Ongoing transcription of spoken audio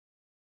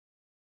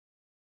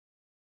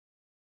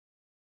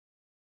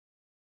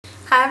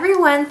Hi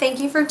everyone, thank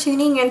you for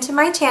tuning into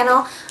my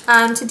channel.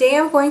 Today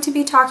I'm going to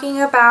be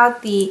talking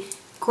about the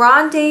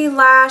Grande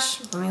Lash,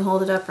 let me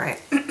hold it up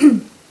right,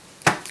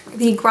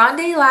 the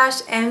Grande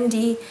Lash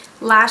MD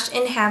Lash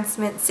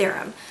Enhancement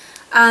Serum.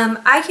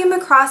 I came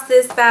across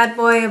this bad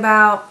boy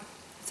about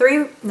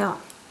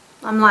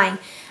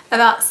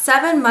about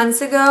 7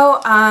 months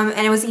ago,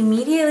 and I was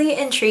immediately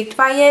intrigued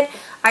by it.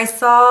 I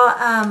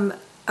saw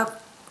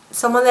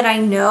someone that I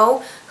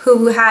know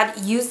who had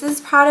used this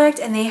product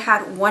and they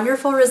had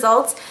wonderful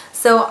results,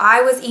 so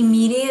I was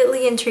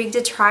immediately intrigued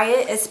to try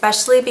it,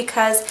 especially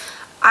because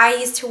I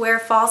used to wear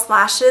false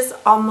lashes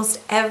almost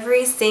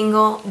every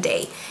single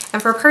day.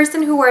 And for a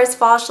person who wears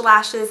false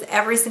lashes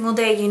every single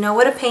day, you know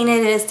what a pain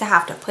it is to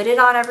have to put it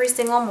on every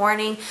single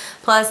morning.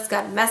 Plus,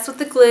 gotta mess with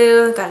the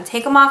glue, gotta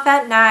take them off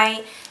at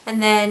night,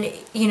 and then,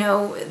 you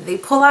know, they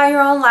pull out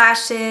your own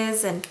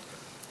lashes and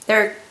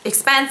they're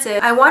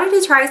expensive. I wanted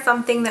to try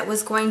something that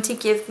was going to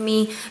give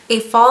me a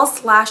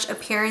false lash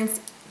appearance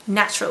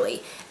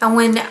naturally. And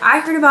when I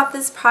heard about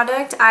this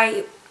product,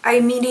 I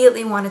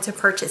immediately wanted to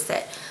purchase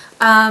it.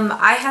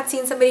 I had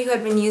seen somebody who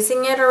had been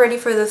using it already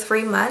for the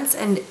 3 months,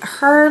 and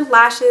her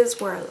lashes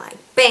were like,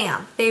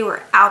 bam, they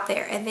were out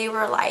there, and they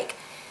were like,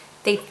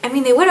 they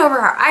went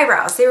over her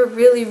eyebrows. They were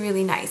really,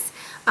 really nice.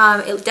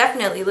 It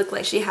definitely looked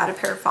like she had a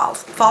pair of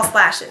false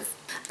lashes.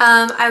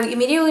 I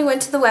immediately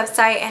went to the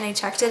website and I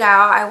checked it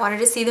out. I wanted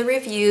to see the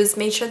reviews,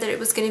 made sure that it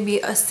was going to be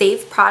a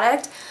safe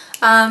product.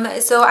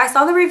 So I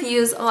saw the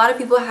reviews. A lot of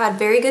people had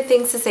very good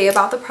things to say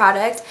about the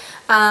product,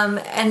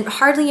 and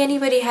hardly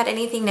anybody had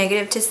anything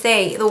negative to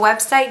say. The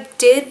website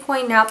did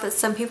point out that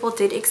some people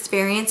did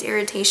experience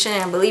irritation,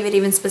 and I believe it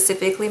even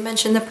specifically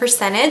mentioned the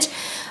percentage,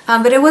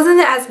 but it wasn't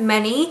as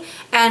many,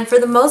 and for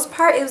the most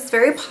part it was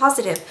very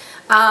positive.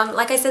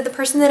 Like I said, the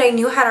person that I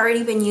knew had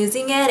already been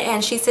using it,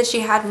 and she said she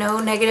had no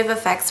negative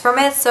effects from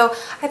it, so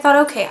I thought,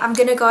 okay, I'm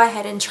gonna go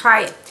ahead and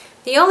try it.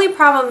 The only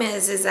problem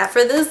is that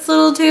for this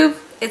little tube,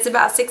 it's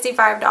about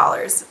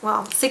 $65.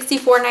 Well,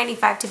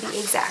 $64.95 to be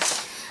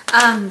exact,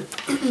 on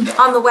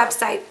the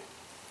website.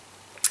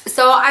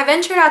 So I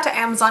ventured out to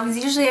Amazon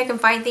because usually I can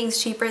find things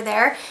cheaper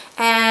there,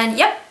 and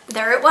yep,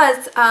 there it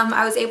was.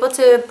 I was able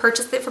to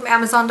purchase it from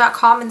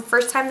Amazon.com, and the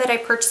first time that I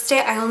purchased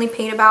it, I only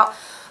paid about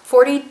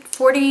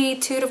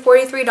 $42 to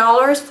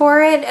 $43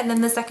 for it, and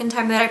then the second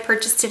time that I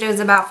purchased it, it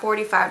was about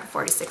 $45 to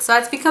 $46. So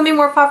it's becoming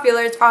more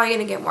popular. It's probably going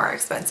to get more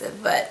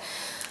expensive, but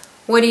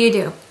what do you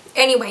do?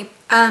 Anyway,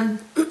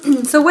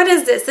 so what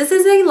is this? This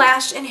is a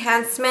lash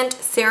enhancement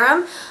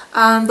serum.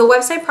 The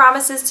website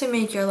promises to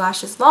make your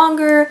lashes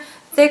longer,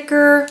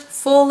 thicker,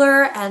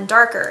 fuller, and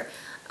darker.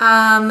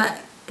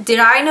 Did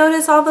I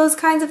notice all those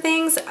kinds of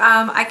things?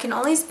 I can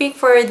only speak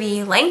for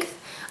the length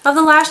of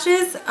the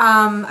lashes.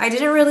 I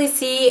didn't really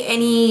see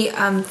any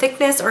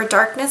thickness or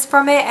darkness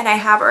from it, and I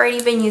have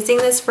already been using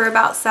this for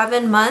about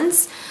 7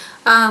 months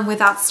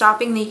without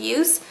stopping the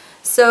use.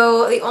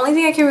 So the only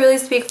thing I can really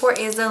speak for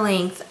is the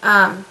length.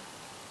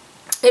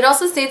 It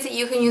also states that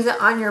you can use it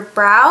on your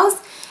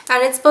brows,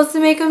 and it's supposed to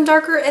make them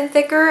darker and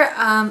thicker,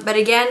 but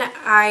again,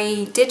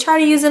 I did try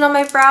to use it on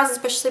my brows,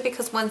 especially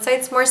because one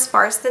side's more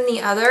sparse than the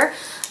other,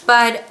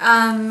 but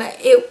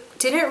it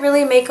didn't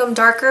really make them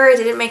darker. It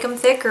didn't make them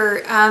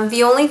thicker.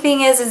 The only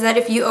thing is that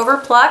if you over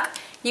pluck,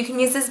 you can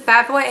use this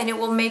bad boy and it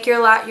will make your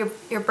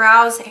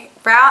brow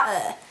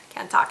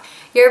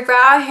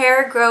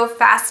hair grow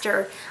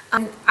faster.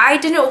 I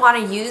didn't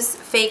want to use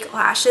fake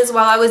lashes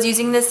while I was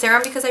using this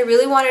serum because I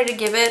really wanted to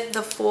give it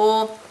the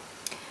full,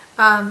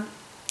 or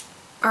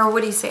what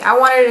do you say? I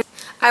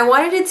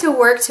wanted it to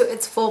work to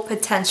its full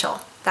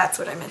potential. That's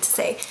what I meant to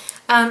say.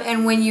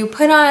 And when you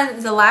put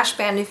on the lash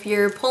band, if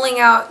you're pulling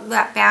out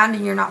that band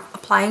and you're not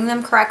applying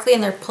them correctly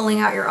and they're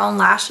pulling out your own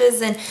lashes,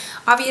 then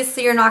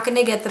obviously you're not going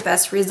to get the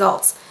best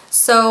results.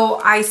 So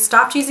I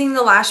stopped using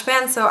the lash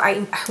band, so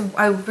I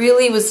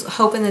really was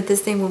hoping that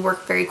this thing would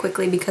work very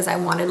quickly because I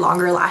wanted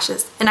longer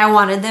lashes, and I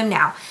wanted them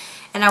now,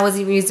 and I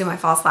wasn't even using my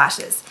false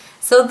lashes.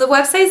 So the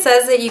website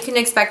says that you can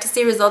expect to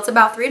see results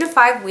about 3 to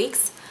 5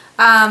 weeks.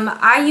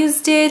 I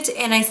used it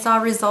and I saw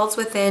results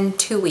within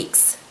 2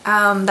 weeks.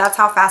 That's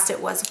how fast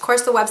it was. Of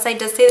course, the website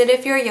does say that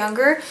if you're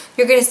younger,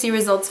 you're going to see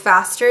results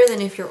faster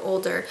than if you're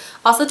older.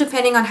 Also,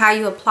 depending on how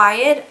you apply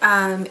it,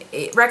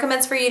 it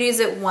recommends for you to use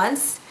it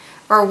once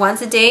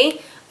a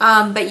day,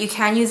 but you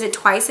can use it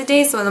twice a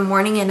day, so in the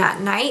morning and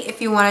at night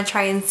if you want to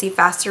try and see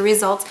faster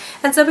results.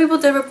 And some people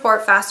did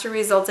report faster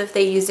results if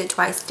they used it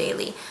twice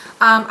daily.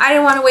 I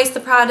didn't want to waste the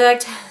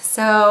product,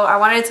 so I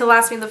wanted it to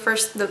last me the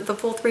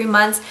full 3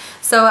 months,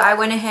 so I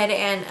went ahead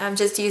and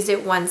just used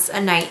it once a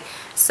night.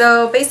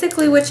 So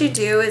basically what you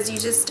do is you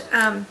just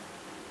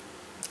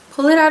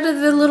pull it out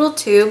of the little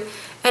tube,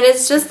 and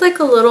it's just like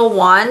a little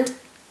wand.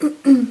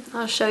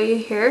 I'll show you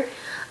here.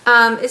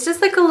 It's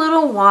just like a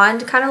little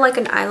wand, kind of like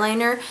an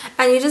eyeliner,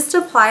 and you just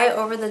apply it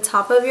over the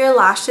top of your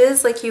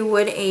lashes like you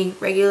would a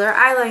regular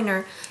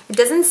eyeliner. It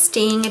doesn't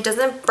sting, it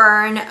doesn't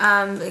burn.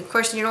 Of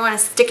course, you don't want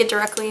to stick it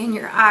directly in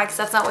your eye because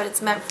that's not what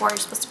it's meant for. You're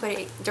supposed to put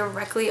it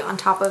directly on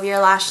top of your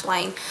lash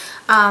line,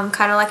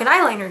 kind of like an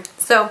eyeliner.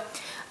 So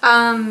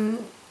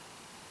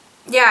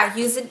yeah,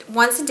 use it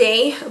once a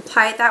day,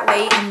 apply it that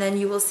way, and then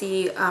you will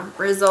see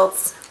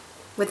results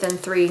within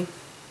 3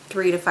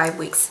 to 5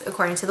 weeks.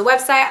 According to the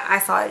website, I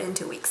saw it in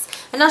 2 weeks.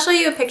 And I'll show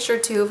you a picture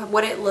too of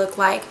what it looked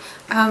like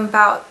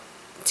about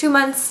 2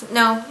 months,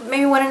 no,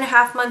 maybe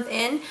 1.5 months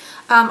in.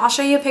 I'll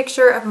show you a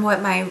picture of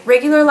what my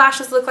regular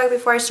lashes look like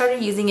before I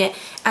started using it,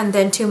 and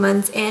then 2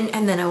 months in,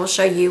 and then I will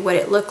show you what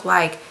it looked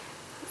like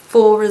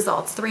full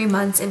results 3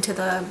 months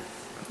into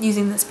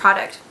using this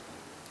product.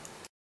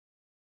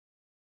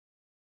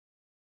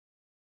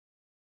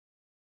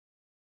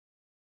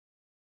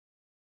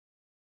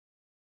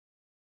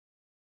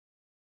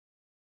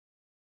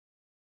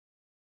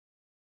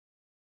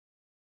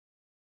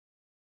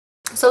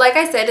 So like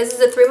I said, this is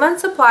a 3-month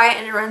supply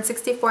and it runs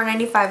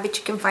 $64.95, but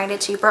you can find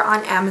it cheaper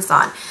on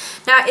Amazon.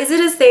 Now, is it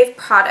a safe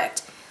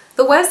product?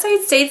 The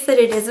website states that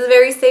it is a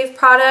very safe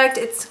product.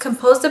 It's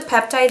composed of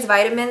peptides,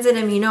 vitamins, and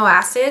amino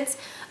acids.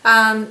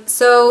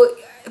 So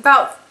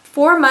about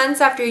 4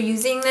 months after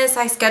using this,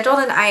 I scheduled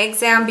an eye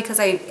exam because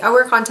I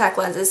wear contact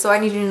lenses, so I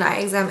needed an eye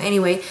exam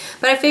anyway.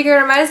 But I figured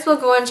I might as well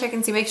go and check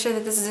and see, make sure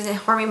that this isn't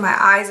harming my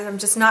eyes and I'm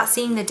just not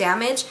seeing the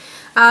damage.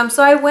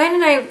 So I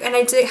went and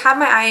I did have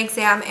my eye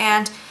exam,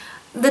 and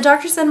the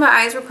doctor said my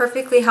eyes were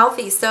perfectly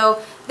healthy,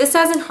 so this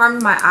hasn't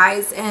harmed my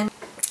eyes. And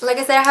like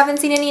I said, I haven't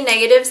seen any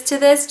negatives to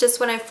this. Just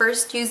when I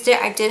first used it,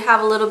 I did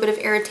have a little bit of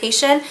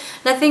irritation,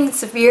 nothing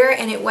severe,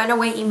 and it went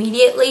away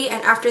immediately.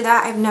 And after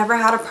that, I've never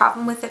had a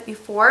problem with it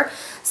before.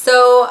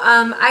 So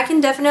I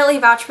can definitely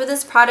vouch for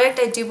this product.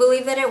 I do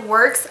believe that it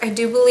works. I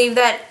do believe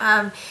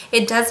that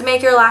it does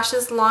make your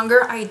lashes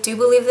longer. I do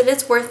believe that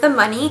it's worth the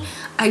money.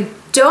 I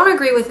don't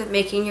agree with it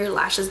making your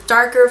lashes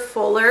darker,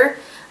 fuller,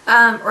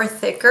 or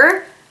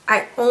thicker.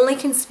 I only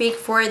can speak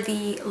for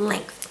the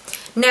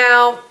length.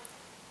 Now,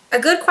 a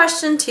good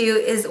question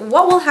too is,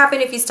 what will happen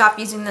if you stop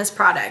using this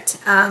product?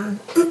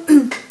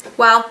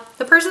 Well,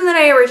 the person that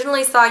I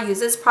originally saw use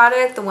this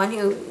product, the one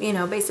who, you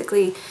know,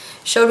 basically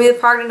showed me the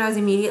product and I was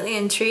immediately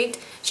intrigued,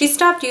 she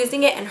stopped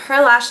using it and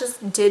her lashes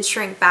did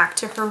shrink back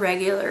to her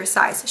regular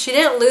size. She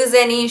didn't lose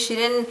any,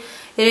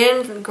 they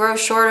didn't grow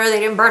shorter, they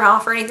didn't burn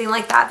off or anything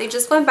like that. They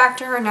just went back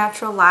to her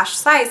natural lash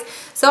size.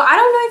 So I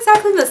don't know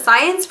exactly the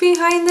science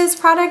behind this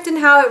product and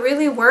how it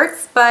really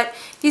works, but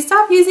if you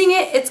stop using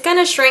it, it's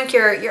gonna shrink,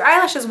 your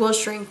eyelashes will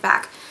shrink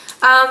back.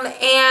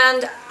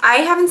 And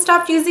I haven't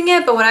stopped using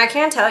it, but what I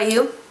can tell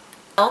you,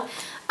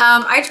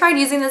 I tried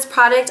using this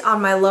product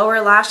on my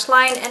lower lash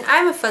line, and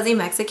I'm a fuzzy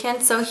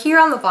Mexican, so here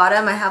on the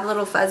bottom I have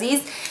little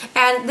fuzzies,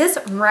 and this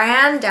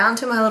ran down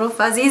to my little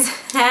fuzzies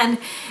and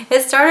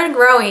it started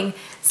growing.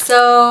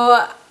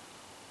 So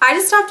I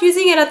just stopped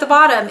using it at the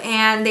bottom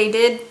and they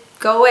did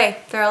go away.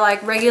 They're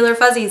like regular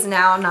fuzzies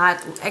now,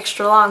 not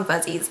extra long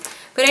fuzzies.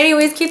 But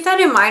anyways, keep that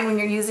in mind when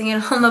you're using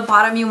it on the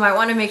bottom. You might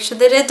want to make sure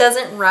that it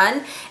doesn't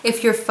run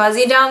if you're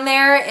fuzzy down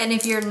there, and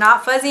if you're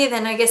not fuzzy,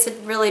 then I guess it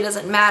really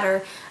doesn't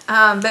matter.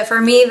 But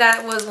for me,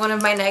 that was one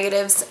of my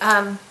negatives.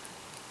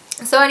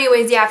 So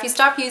anyways, yeah, if you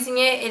stop using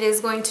it, it is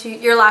going to,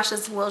 your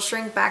lashes will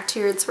shrink back to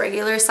its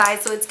regular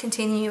size, so it's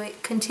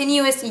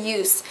continuous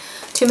use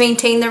to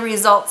maintain the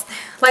results.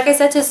 Like I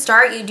said to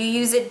start, you do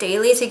use it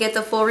daily to get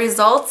the full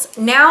results.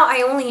 Now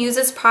I only use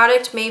this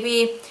product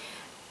maybe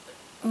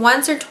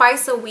once or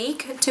twice a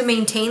week to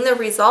maintain the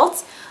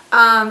results,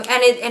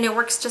 and it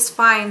works just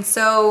fine.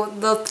 So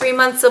the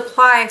 3-month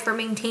supply for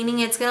maintaining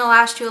it's going to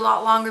last you a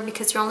lot longer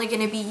because you're only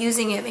going to be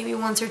using it maybe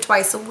once or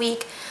twice a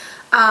week.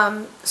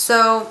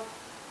 So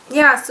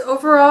yeah, so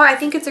overall I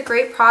think it's a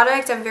great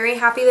product. I'm very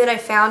happy that I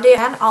found it,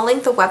 and I'll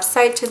link the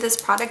website to this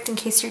product in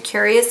case you're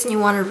curious and you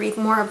want to read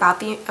more about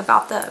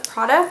the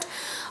product.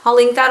 I'll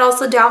link that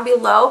also down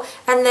below.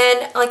 And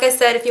then, like I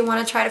said, if you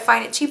want to try to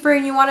find it cheaper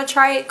and you want to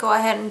try it, go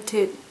ahead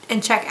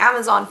and check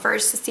Amazon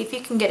first to see if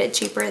you can get it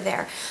cheaper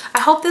there. I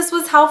hope this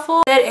was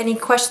helpful. Any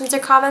questions or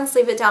comments,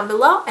 leave it down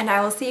below, and I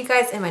will see you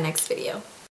guys in my next video.